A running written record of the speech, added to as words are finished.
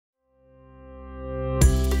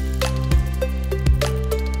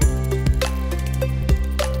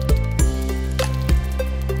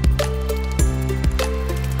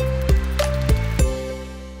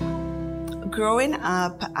Growing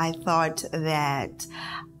up, I thought that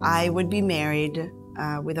I would be married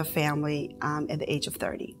with a family at the age of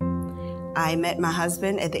 30. I met my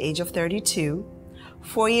husband at the age of 32.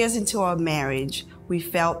 4 years into our marriage, we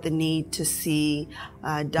felt the need to see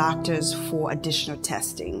doctors for additional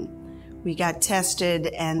testing. We got tested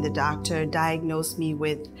and the doctor diagnosed me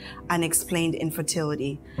with unexplained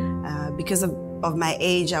infertility. Because of my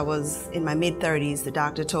age, I was in my mid-30s, the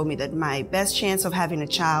doctor told me that my best chance of having a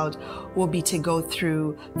child will be to go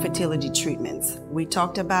through fertility treatments. We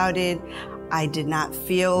talked about it. I did not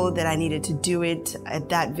feel that I needed to do it at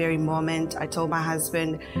that very moment. I told my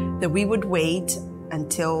husband that we would wait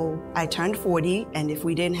until I turned 40, and if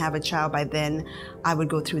we didn't have a child by then, I would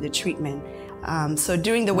go through the treatment. So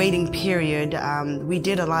during the waiting period, we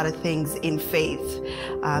did a lot of things in faith,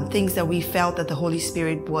 things that we felt that the Holy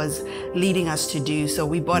Spirit was leading us to do. So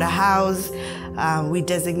we bought a house, we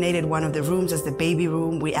designated one of the rooms as the baby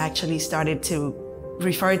room. We actually started to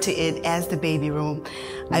refer to it as the baby room.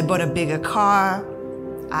 I bought a bigger car.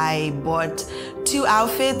 I bought 2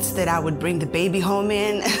 outfits that I would bring the baby home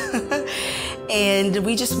in. And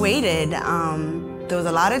we just waited. There was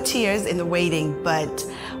a lot of tears in the waiting, but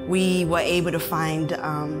we were able to find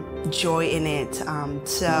joy in it.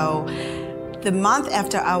 So the month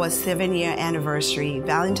after our 7-year anniversary,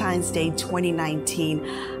 Valentine's Day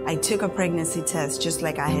 2019, I took a pregnancy test just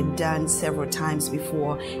like I had done several times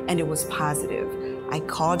before, and it was positive. I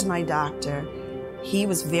called my doctor. He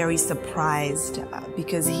was very surprised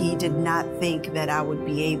because he did not think that I would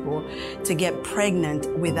be able to get pregnant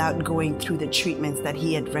without going through the treatments that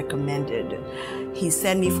he had recommended. He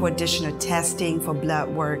sent me for additional testing for blood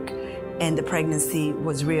work, and the pregnancy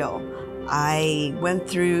was real. I went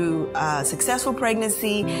through a successful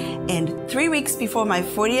pregnancy, and 3 weeks before my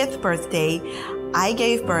 40th birthday, I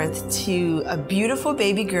gave birth to a beautiful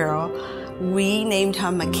baby girl. We named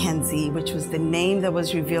her Mackenzie, which was the name that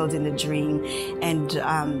was revealed in the dream. And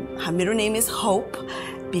her middle name is Hope,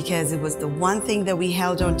 because it was the one thing that we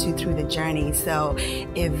held on to through the journey. So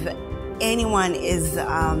if anyone is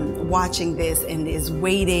watching this and is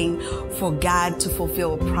waiting for God to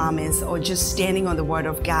fulfill a promise or just standing on the word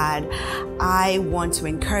of God, I want to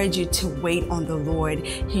encourage you to wait on the Lord.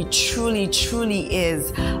 He truly, truly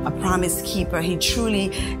is a promise keeper. He truly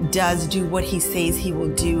does do what he says he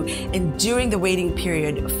will do. And during the waiting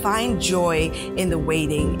period, find joy in the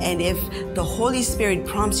waiting. And if the Holy Spirit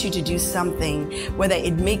prompts you to do something, whether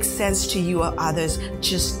it makes sense to you or others,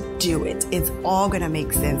 just do it. It's all gonna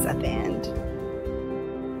make sense at the end.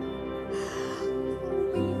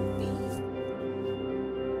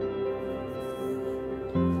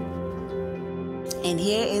 And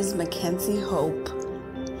here is Mackenzie Hope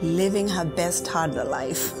living her best toddler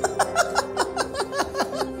life.